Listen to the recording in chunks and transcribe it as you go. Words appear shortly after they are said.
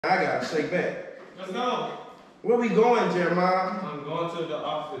I gotta shake back. Let's go. Where we going, Jeremiah? I'm going to the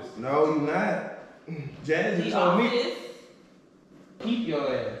office. No, you not. Jazzy The told me. office? Keep your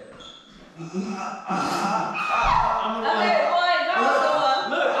ass. Okay, boy, go somewhere.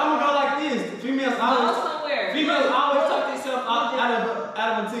 Look, I'm gonna go like this. Females Go always talk themselves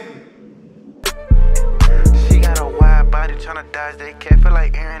out of a ticket. She got a wide body tryna dodge that cat. Feel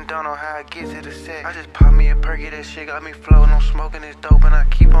like Aaron don't know how I get to the set. I just pop me a perky, that shit got me floating. I'm smoking this dope and I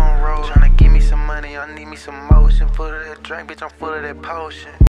keep on rolling. Tryna give me some money, I need me some motion. Full of that drink, bitch, I'm full of that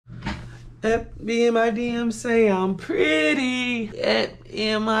potion. Me in my DM say I'm pretty.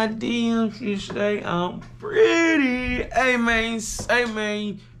 In my DM she say I'm pretty. Hey man,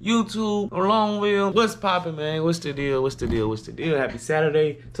 YouTube, Longville. What's poppin', man? What's the deal? Happy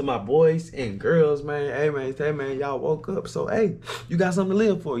Saturday to my boys and girls, man. Hey man, y'all woke up. So hey, you got something to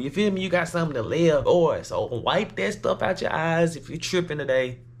live for. You feel me? You got something to live for. So wipe that stuff out your eyes if you're tripping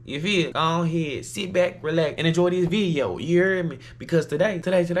today. You feel? Go ahead, sit back, relax, and enjoy this video. You hear me? Because today,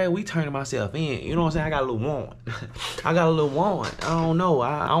 we turning myself in. You know what I'm saying? I got a little warrant. I don't know.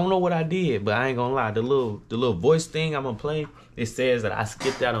 I don't know what I did, but I ain't gonna lie. The little voice thing I'm gonna play, it says that I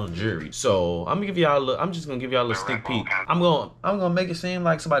skipped out on jury. So I'm just gonna give y'all a little sneak peek. I'm gonna make it seem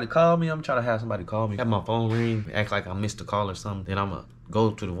like somebody called me. I'm trying to have somebody call me. Have my phone ring, act like I missed a call or something. Then I'm gonna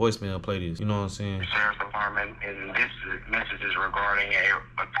go to the voicemail and play this. You know what I'm saying? Sheriff's Department, and this message is regarding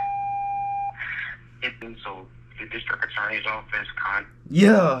so the district attorney's office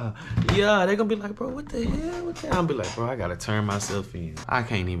Yeah, they gonna be like, bro, what the hell? I'm be like, bro, I gotta turn myself in. I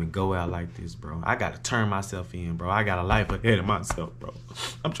can't even go out like this, bro. I gotta turn myself in, bro. I got a life ahead of myself, bro.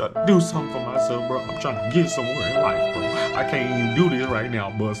 I'm trying to do something for myself, bro. I'm trying to get somewhere in life, bro. I can't even do this right now,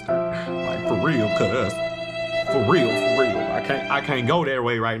 Buster. Like, for real, cuz. For real. I can't go that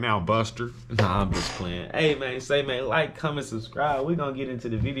way right now, Buster. Nah, I'm just playing. Hey, man, like, comment, subscribe. We gonna get into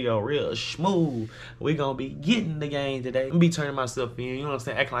the video real smooth. We gonna be getting the game today. I'm gonna be turning myself in, you know what I'm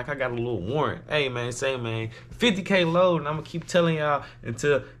saying? Acting like I got a little warrant. Hey, man, 50K loading. I'm gonna keep telling y'all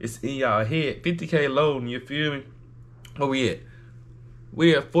until it's in y'all head. 50K loading, you feel me? Where we at?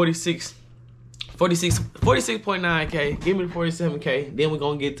 We at 46.9K, give me the 47K, then we're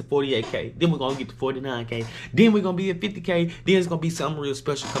gonna get to 48K, then we're gonna get to 49K, then we're gonna be at 50K, then it's gonna be something real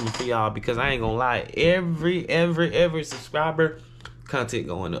special coming for y'all, because I ain't gonna lie, every subscriber, content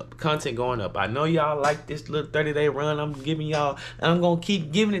going up. I know y'all like this little 30-day run I'm giving y'all, and I'm gonna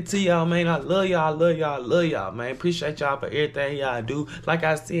keep giving it to y'all, man. I love y'all, man. Appreciate y'all for everything y'all do. Like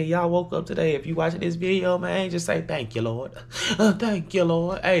I said, y'all woke up today. If you watching this video, man, just say thank you, Lord. Thank you,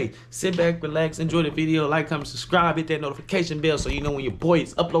 Lord. Hey, sit back, relax, enjoy the video, like, comment, subscribe, hit that notification bell so you know when your boy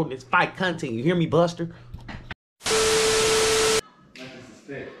is uploading this fight content. You hear me, Buster?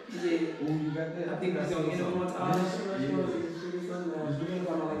 I think that's gonna end up one time.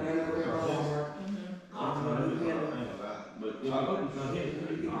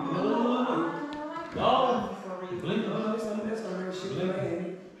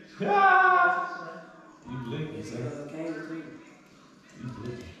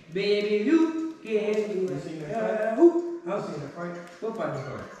 Baby, you get me. Who? I've seen that fight. What fight?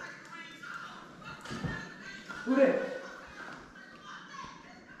 Who that?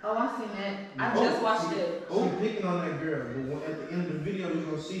 Oh, I seen that. I just watched it. She picking on that girl, but at the end of the video, you're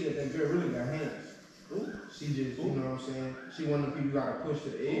gonna see that girl really got hands. She just, you know what I'm saying? She one of the people you gotta push to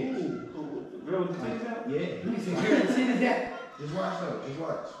the edge. Girl with the titties out? Yeah. Let me see. Girl, see that? Just watch though. Just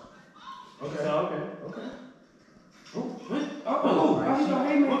watch. Okay. Okay. What?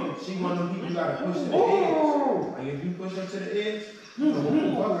 She one of them people you gotta push to the edge. Like if you push her to the edge, she gonna whoop the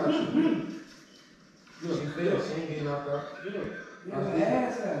fuck out you. She fell. She ain't getting knocked out.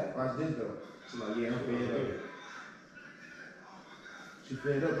 Watch this though. She's like, yeah, I'm fed up. She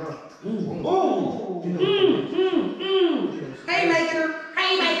fed up, huh? Haymaker.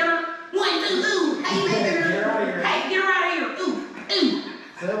 1, 2, 2. Haymaker. Hey, get her out of here.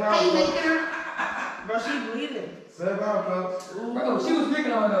 Haymaker. Bro, she bleeding. Sub out, folks. Bro, she was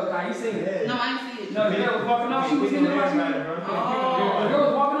picking on her though, guy. You seen it? No, I ain't see it. No, the girl was walking off. She was hitting her. The girl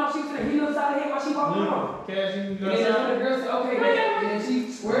was walking off. She was hitting her upside the head while she walking off. And then the girl said, okay, and then she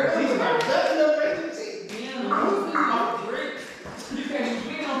swear. She was like, touching her face and shit. You can't even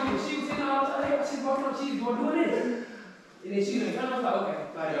bleed on people. She was hitting her upside the head while she was walking off. She was doing this. And then she was like, okay.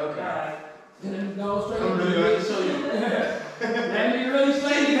 Like, okay. And then go straight. I'm really going to show you. That nigga really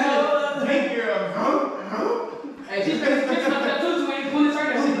slayed you, huh? Hey, girl. Hey, she's fixing up that too, so ain't pulling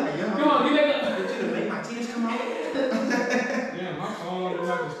straight. She's like, come on, get back up. Did you make my teeth come out? Yeah, my phone look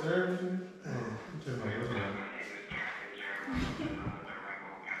like a disturbance.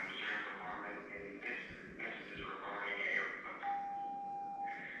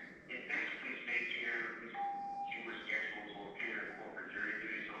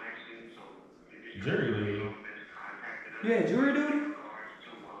 Jury duty. You had jury duty?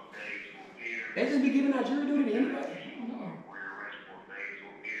 They just be giving out jury duty to anybody?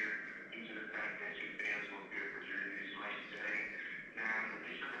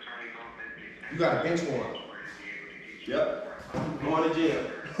 You got a bench warrant. Yep. Going to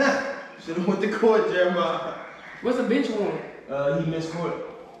jail. Should've went to court, Jeremiah. What's a bench warrant? He missed court.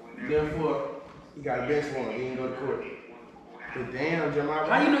 Therefore, he got a bench warrant. He didn't go to court. But damn, Jeremiah.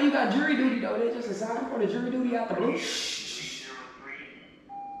 How you know you got jury duty though? They just decided for the jury duty out the blue.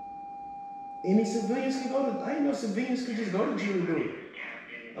 Any civilians can go to. I ain't know civilians could just go to jury duty.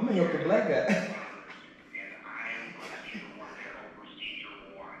 I'm gonna help the black guy.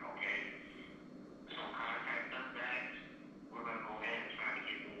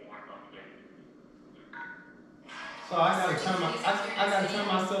 So I gotta turn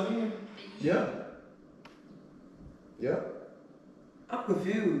myself in. Yeah. Yeah. I'm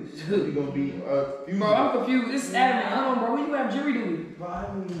confused. You gonna be few. Bro, I'm confused. It's Saturday. Hold on, bro. When you have jury duty? Bro, I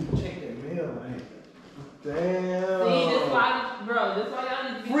didn't even check that mail, man. Damn. See, this why, bro, this why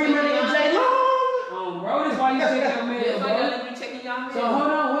y'all need to be Free money and y'all. Bro, this why you check your mail, This why bro. y'all need to be checking y'all mail. So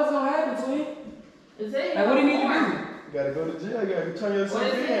hold on, what's gonna happen, twin? Is it? Like, what do you need to do? You gotta go to jail. You gotta turn yourself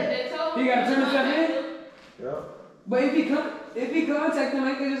What is in. it? They told You gotta turn yourself in? Yeah. But if he contact them,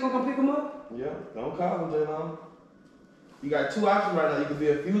 ain't they just gonna come pick him up? Yeah. Don't call him, J-Long. You got two options right now. You can be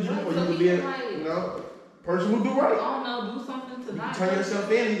a fugitive or you can be a, person who do I right. don't know, do something You tonight. can turn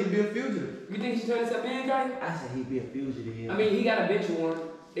yourself in, you can be a fugitive. You think he turned himself in, guy? I said he'd be a fugitive. I mean, he got a bench warrant.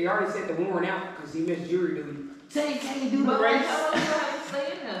 They already set the warrant out because he missed jury duty. Say, can you do the But like, race? how long you have to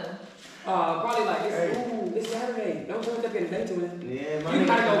stay in there? Probably like it's Saturday. Don't turn up in the day to it. Yeah, You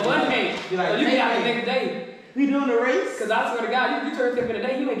gotta go Monday. You like, So you get out the next day. We doing the race? Cause I swear to God, you turn up in the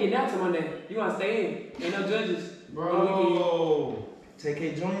day, you ain't getting out till Monday. You gonna stay in. Ain't no judges. Bro.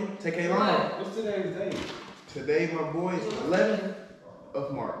 TK Junior, TK Long. What's today's date? Today, my boy, is 11th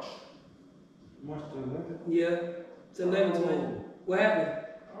of March. March the 11th? Yeah. It's 11/20. What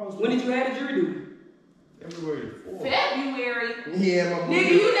happened? When did you have the jury duty? February 4th. February. Yeah, my boy.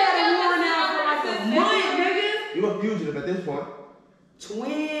 Nigga, you had a warrant out for like a month, nigga. You a fugitive at this point.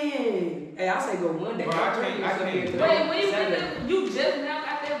 Twin. Hey, I say go Monday. Bro, I can't. Wait, when you just now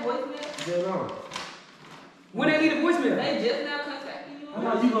got that voicemail? J-Long. When they leave the voicemail? They just now contacting you? I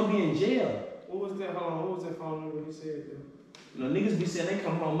know you gonna be in jail. What was that? Hold on. What was that phone number he said? You know, niggas be saying they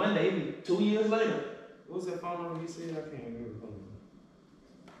come home Monday, it be 2 years later. What was that phone number he said? I can't remember the phone number.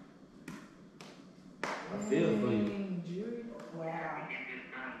 I feel for you. Wow.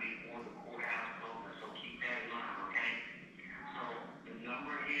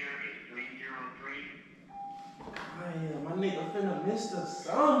 Man, my nigga finna miss the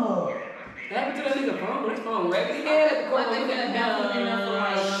summer. What happened to that nigga phone? His phone regular? He had at the corner. They could have done something else for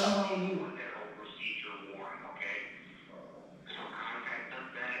like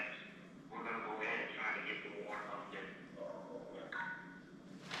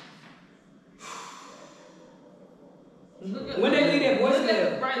When they leave that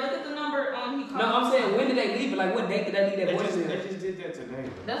voicemail? Right, look at the number he called. No, I'm saying when did they leave it? Like what date did they leave that They voicemail? just did that today.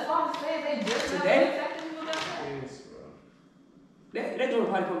 That's why I'm saying they just Today? now contacting you about that. Yes, bro. That joint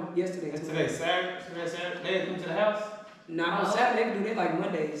probably come yesterday. That's too. today, Saturday. They come to the house. Nah, on Saturday they can do that like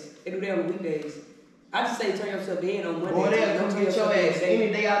Mondays. They do that on weekdays. I just say turn yourself in on Monday. Boy, they'll Don't come turn get your yourself in ass today.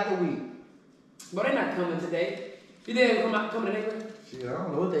 any day out the week. But they not coming today. You think they coming today, bro? Shit, I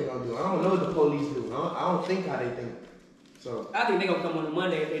don't know what they gonna do. I don't know what the police do. I don't think how they think. So, I think they gonna come on a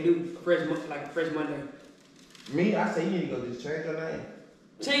Monday if they do a fresh Monday. me, I say you need to go just change your name.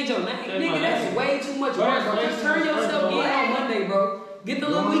 Change your name, Change nigga. my That's name. way too much Bro, work, bro. way Just too turn much yourself work, in bro. on Monday, bro. Get the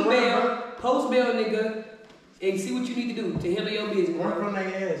little You week wanna bail, work, post bail, nigga, and see what you need to do to handle your business, Work bro. on their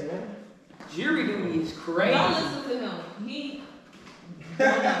ass, man. Jury duty is crazy. Don't listen to him.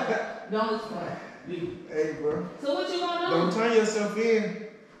 Don't listen to him. Hey, bro. So what you gonna do? Don't turn yourself in.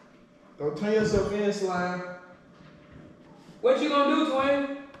 Don't turn yourself in, slime. What you gonna do,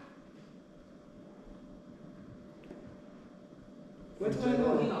 twin? What you gonna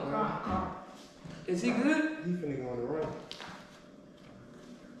He do? gonna cry. Is he good? He finna go on the run.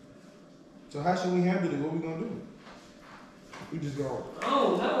 So how should we handle this? What we gonna do? We just go.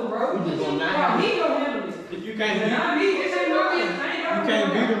 Oh no, bro. We just gonna Bro, knock he gonna handle this. If you can't beat Not me. This ain't no business. you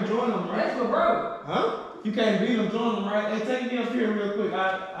can't beat them, join them, That's right? for bro. Huh? You can't beat them, join them, right? Hey, take me up here real quick.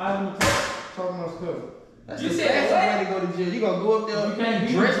 I'm Talking about stuff. That's You the said fastest what? way to go to jail. You gonna go up You there can't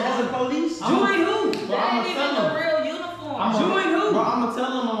beat dressed them, as a John. police? Join who? Bro, That I'ma ain't even tell the them. real uniform. Join who? Bro, I'm gonna tell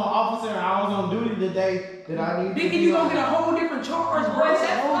them I'm an officer and I was on duty today that I need to Nigga, be you on. gonna get a whole different charge, bro. That's a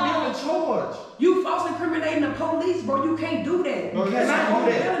whole different charge. You false incriminating the police, bro. You can't do that. No, you That's cannot not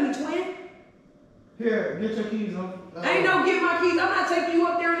do that. felony, twin. Here, get your keys on. Ain't no get my keys. I'm not taking you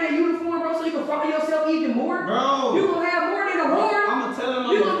up there in that uniform, bro, so you can follow yourself even more. Bro. You gonna have more than a warrant. I'm gonna tell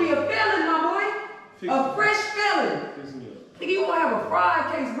him You gonna be a felon, my boy. A fresh felon. Nigga, you gonna have a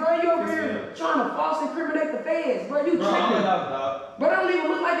fraud case, bro. You over here trying to false incriminate the feds, bro. You tripping. Bro, don't even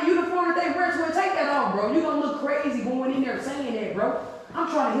look like the uniform that they wear, so take that off, bro. You gonna look crazy going in there saying that, bro. I'm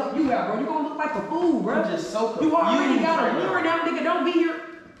trying to help you out, bro. You gonna look like a fool, bro. I'm just so confused. You already got a warrant out, nigga. Don't be here.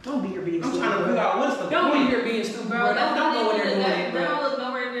 Don't be here being stupid. I'm trying to figure out what's the Don't be here being stupid, bro. Don't go in there doing that, bro. Don't look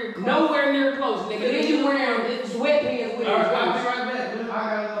nowhere near close. Nowhere near close, nigga. Then you wearing sweatpants with it. Alright, I'll be right back.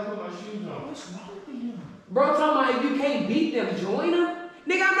 I gotta go put my shoes on. What's wrong with you? Bro, talking about if you can't beat them, join them.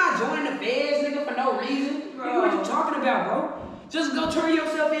 Nigga, I'm not joining the feds, nigga, for no reason. Nigga, what you talking about, bro? Just go turn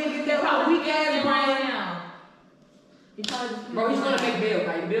yourself in and get that little weak ass brain. Bro, he's gonna make bail,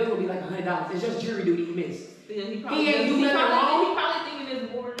 guys. Bail's gonna be like $100. It's just jury duty he missed. He ain't do nothing wrong. He probably thinking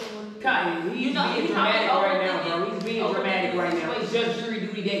it's more than one. Kai, he's being dramatic right now, bro. He's being dramatic right now. It's just jury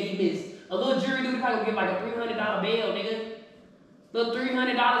duty that he missed. A little jury duty probably gonna get like a $300 bail, nigga. Little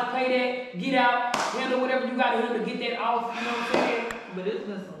 $300, pay that, get out, handle whatever you gotta handle to get that off, you know what I'm saying? But it's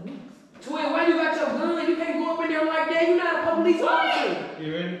been some weeks. Twin, why you got your gun? You can't go up in there like that. You're not a police officer.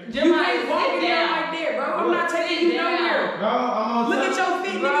 You ready? You can't walk in there like that, bro. I'm not taking you nowhere. Bro, I'm on. Look at your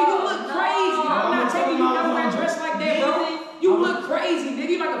feet, nigga. You look crazy. I'm not taking you nowhere dressed like that, bro. You look crazy, nigga.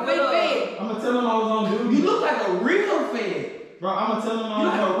 You like a fake fed. I'm gonna tell him I was on duty. You look like a real fed. Bro, I'm gonna tell him I was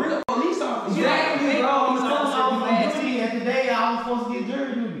like a real police officer. Exactly, bro. I'm gonna tell him I was on duty, and today I was supposed to get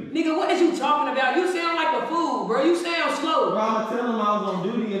jury duty. Nigga, what is you talking about? You sound like a fool, bro. You sound slow. Bro, I'm gonna tell him I was on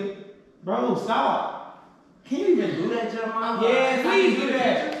duty. Bro, stop. Can you even do that, Jeremiah? Yeah, please do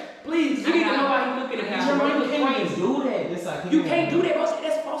that. Please. You need to know why you looking at me. Jeremiah, you can't even do that. Yes, I can. You can't do that, bro.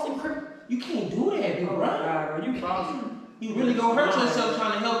 That's false incrimination. You can't do that, bro. Bro, you false. You really gonna hurt yourself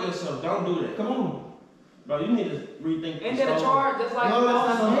trying to help yourself. Don't do that. Come on. Bro, you need to rethink. Ain't that a charge? That's like no,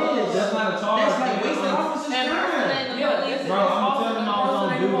 that's not That's not a charge. That's like wasting officer's time. Yeah, bro, I'm telling him I was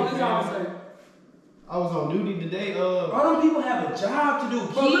on duty. Officer. I was on duty today. All them people have a job to do.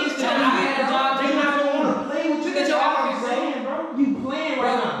 Kids tell me you had a job. They not gonna want to play with you. Look at your I'm outfit, saying, bro. You playing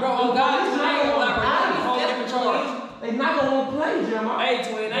right now. Bro, on God, you ain't gonna lie, bro. That's a whole different charge. They not gonna want to play, Jeremiah. Hey,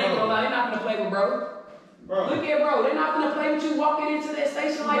 twin, I ain't gonna lie. They not gonna play with bro. Look at bro. They not gonna play with you walking into that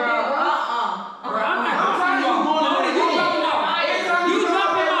station like that, bro. Bro, I'm not dropping you off. You dropping off. You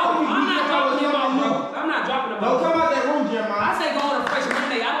dropping off. I'm not dropping him off, bro. I'm not dropping him off. Don't come out that room, Jeremiah. I say go on a fresh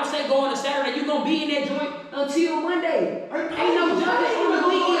Monday. I don't say go on a Saturday. You gonna be in that joint until Monday. Ain't no judge on the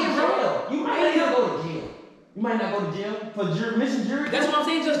weekend, bro. You might not go to jail. You might not go to jail for missing jury. That's what I'm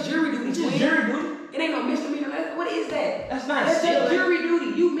saying. Just jury duty. Just jury duty. It ain't no misdemeanor. What is that? That's not That's stealing. just jury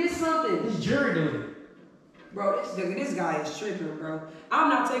duty. You missed something. It's jury duty. Bro, this guy is tripping, bro. I'm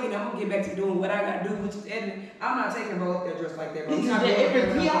not taking him. I'm gonna get back to doing what I gotta do, which is editing. I'm not taking bro up there dressed like that, bro.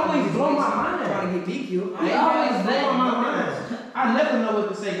 He always blow my mind. Trying to get DQ. He always blow my mind. I never know what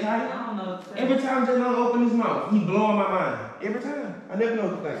to say, Katy. I don't know what to say. Every time Jalen open his mouth, he blowing my mind. Every time. I never know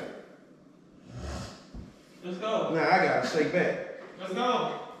what to think. Let's go. Nah, I gotta shake back. Let's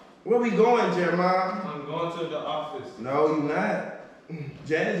go. Where we going, Jeremiah? I'm going to the office. No, you not.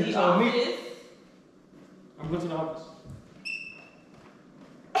 Jazzy The told me. office. I'm going to the office.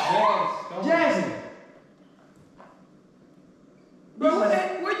 Jazzy. Bro,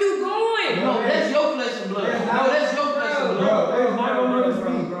 where you going? No, that's your flesh and blood. No, that's your flesh and blood. Bro, they's not gonna notice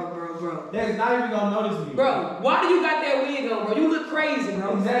me. Bro. They's not even gonna notice me. Bro, why do you got that wig on, bro? You look crazy,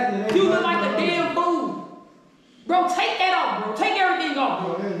 bro. Exactly. You look like a damn fool. Bro, take that off, bro. Take everything off,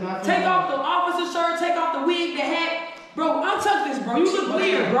 bro. Take off the officer shirt, take off the wig, the hat. Bro, untouch this, bro. You look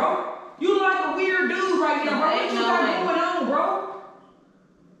weird, bro. You look like a weird dude right now, bro. What you got going on, bro?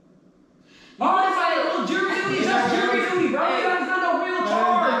 All this like a little jury duty is just jury duty, bro. It's not no real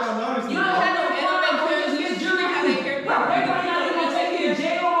charge. You don't have no crime, bro. It's just jury duty. Bro, everybody not even gonna take you to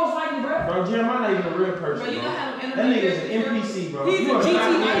jail almost like you, bro. Bro, Jeremiah not even a real person. Bro, you don't have no That nigga's an NPC, bro. He's a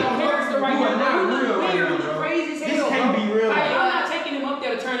GTA character right You are now. not You look real right weird. now, You look bro. crazy as This hell, can't bro. be real. Like, I'm not taking him up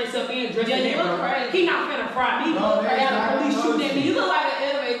there to turn himself in, dressed in Yeah, you that, look bro. crazy. He not finna fry me. No, Look, I got the police shooting at me. You look like an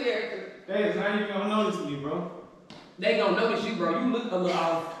anime character. They is not even gonna notice me, bro. They gonna notice you, bro. You look a little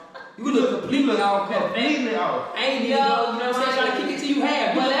off. You look completely off. Completely off. I ain't even, you know what I'm saying? Trying to kick it till you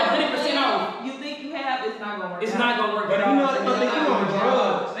have. You look 100% off. You think you have, it's not gonna work. It's not gonna work But at you all. know, they gonna think you on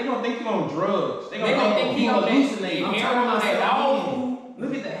drugs. They gonna think you on drugs. They gonna think he on hallucinating. that. I'm Hair talking on about that that dog.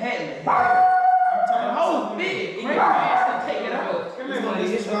 Look at the hat and the hair. I'm talking The whole big. And your ass to take it out. And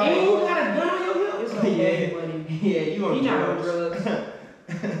you got a gun on your hip? It's okay, buddy. Yeah, you on He not on drugs.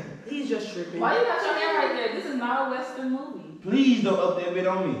 drugs. He's just tripping. Why you got your hair right there? This is not a Western movie. Please don't up that bit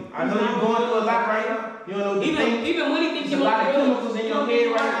on me. I know you're going through a lot right now. You don't know Even when he thinks there's you a lot of good, chemicals in your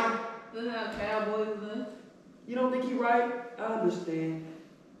head right now. This is how Cowboys is. You don't think he right? I understand.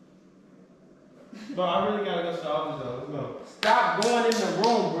 Bro, I really gotta go to the office though. Let's go. Stop going in the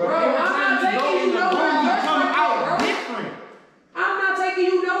room, bro. Bro, Every I'm time not you go taking in you the room, nowhere. you come That's out right, bro. different. I'm not taking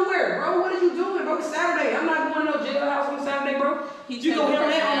you nowhere, bro. What are you doing, bro? It's Saturday. I'm not going to no jailhouse on Saturday, bro. You go handle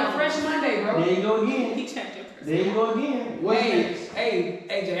that on a fresh Monday, bro. There you go again. He checked your person. There you go again. What's next? Hey,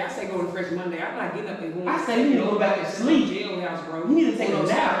 AJ, I say go to fresh Monday. I'm not getting up and going. I say you need to go back and sleep. Jailhouse, bro. You need to take a On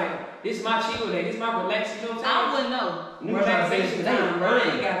nap. Saturday. This is my chill day. This is my relax. You know what I I'm wouldn't know. saying? Relaxation time, bro.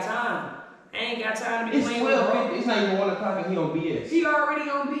 I ain't got time. I ain't got time to be It's playing with bro. 12:50. It's not even 1 o'clock and he on BS. He already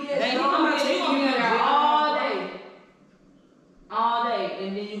on BS. Dang, bro. I'm not you taking gonna be you in to there jail. all day. All day.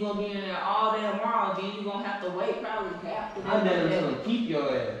 And then you gonna be in there all day tomorrow. Then you gonna have to wait probably half the day. I'm never gonna keep your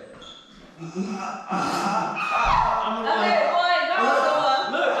ass. Okay, boy, go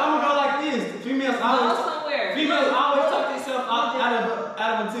somewhere. Look, I'm gonna go like this. Females Go always somewhere. talk themselves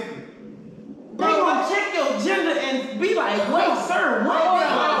out of a ticket. They gonna check your gender and be like, wait, sir, what?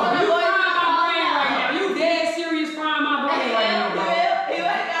 You frying my brain right now. You dead serious frying my brain right now, bro.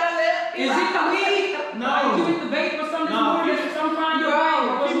 Is it the weed? No. Like you hit the vape or something this No. morning? I'm frying your brain.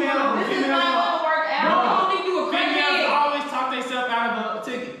 bro. What's going on? This is not gonna work I out. don't think you a Females crackhead. always talk themselves out of a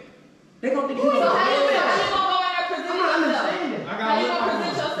ticket. They gonna think So you how on you drugs. gonna go in there present yourself? I How you got gonna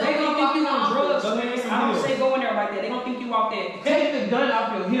present yourself? They gonna think you on drugs, Go man. get some I don't pills. say go in there like that. They gonna think you off that. Take the gun off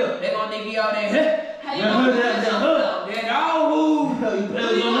your hip. They gonna think you out there. How you gonna present yourself? That dog move. You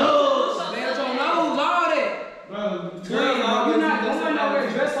play your nose. That's your nose, all that. Bro, Girl, you're not going nowhere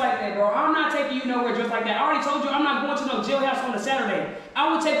dressed like that, bro. I'm not taking you nowhere dressed like that. I already told you I'm not going to no jailhouse on a Saturday.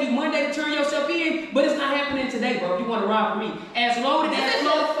 I would take you Monday to turn yourself in, but it's not happening today, bro. If you want to ride with me, as loaded, This as is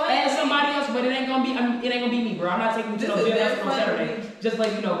slow, just funny. as somebody else, but it ain't gonna be. It ain't gonna be me, bro. I'm not taking you to This no is jailhouse just on funny. Saturday. Just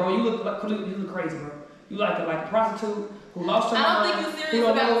like you know, bro. You look crazy, bro. You like a prostitute who lost her I don't mind. think you're serious who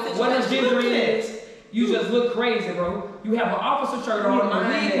don't about know the what her situation. gender Look at is. You just look crazy, bro. You have an officer shirt on, a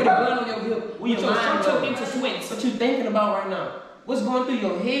wig with a gun on your hip, with your shirt tucked into sweats. What you thinking about right now? What's going through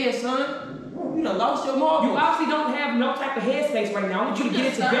your head, son? You done lost your marbles. You obviously don't have no type of headspace right now. I want you to get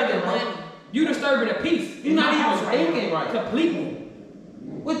it together, bro. You disturbing the peace. You're not even thinking thinking right. completely.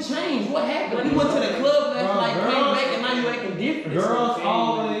 What changed? What happened? You went to the club last Bro, night, came girls- back, and now you acting different. Girls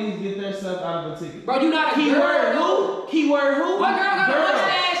always get their stuff out of a ticket. Bro, you not a Keyword girl. who? Keyword who? What girl got a Girl.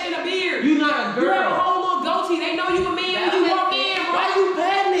 mustache and a beard? You not a You have a girl. whole little goatee. They know you a man when you walk in, bro. Why you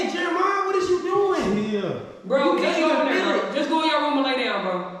patting it, Jeremiah? What is you doing? Yeah. Bro, You just can't go in even there, feel bro. it. Just go in your room and lay down,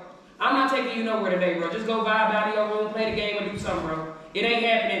 bro. I'm not taking you nowhere today, bro. Just go vibe out of your room, play the game, and do something, bro. It ain't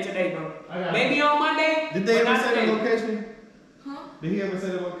happening today, bro. I got it. Maybe on Monday. Did they but ever not say the today. location? Huh? Did he ever say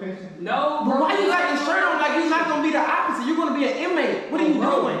the location? No, But bro. why you got the shirt on like you're not gonna be the opposite? You're gonna be an inmate. What are you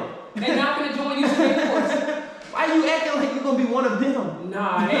doing? They're not gonna join you straight force. Why you acting like you're gonna be one of them?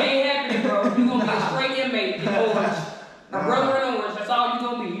 Nah, it ain't happening, bro. You gonna be a straight inmate in orange. A brother in orange. That's all you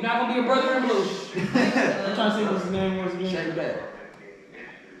gonna be. You're not gonna be a brother in blue. I'm trying to see what his name was again. Check it back.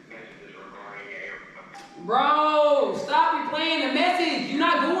 Bro, stop replaying the message. You're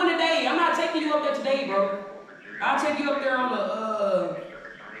not going today. I'm not taking you up there today, bro. I'll take you up there on the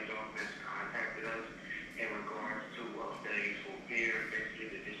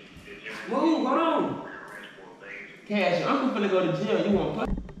Move, hold on. Cash, your uncle finna go to jail. You want to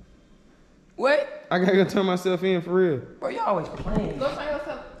play? What? I gotta go turn myself in for real. Bro, you always playing. Go turn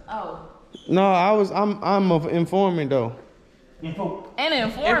yourself. Oh. No, I'm an informant though. An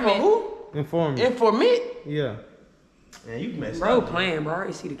And for informant. who? Informant. And for me? Yeah. Man, you messed Bro, up. playing, bro. I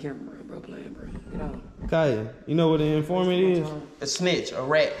already see the camera, bro. Playing, bro. Get out. Kaya, you know what an informant is? A snitch, a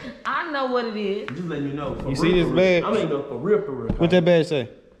rat. I know what it is. Just letting you know. You see this badge? I mean, no, for real. What that badge say?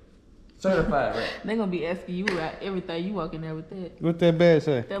 Certified rat. They're gonna be asking you about everything. You walk in there with that. What that badge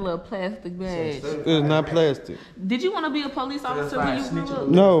say? That little plastic badge. It's not plastic. Did you want to be a police officer when you grew up?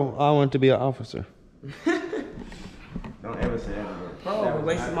 No, I want to be an officer. Don't ever say that word. Bro, we're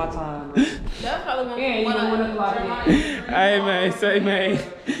wasting my time, bro. That's probably one Yeah, you one don't of wanna clock Jeremiah's in. Hey man, say man.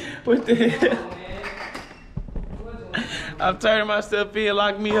 What the hell? I'm turning myself in,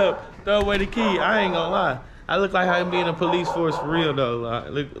 lock me up, throw away the key. I ain't gonna lie. I look like I can be in a police force for real though.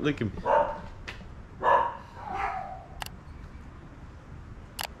 Like, look at me.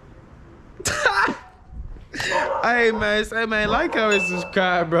 Hey man, say man, like, comment,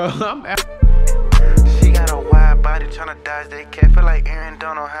 subscribe, bro. I'm out. She got a wide body tryna dodge that cat. Feel like Aaron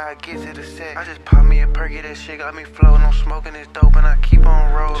don't know how I get to the set. I just pop me a perky, that shit got me floating. I'm smoking this dope and I keep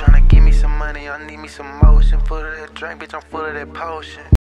on rolling. Tryna give me some money, I need me some motion. Full of that drink, bitch, I'm full of that potion.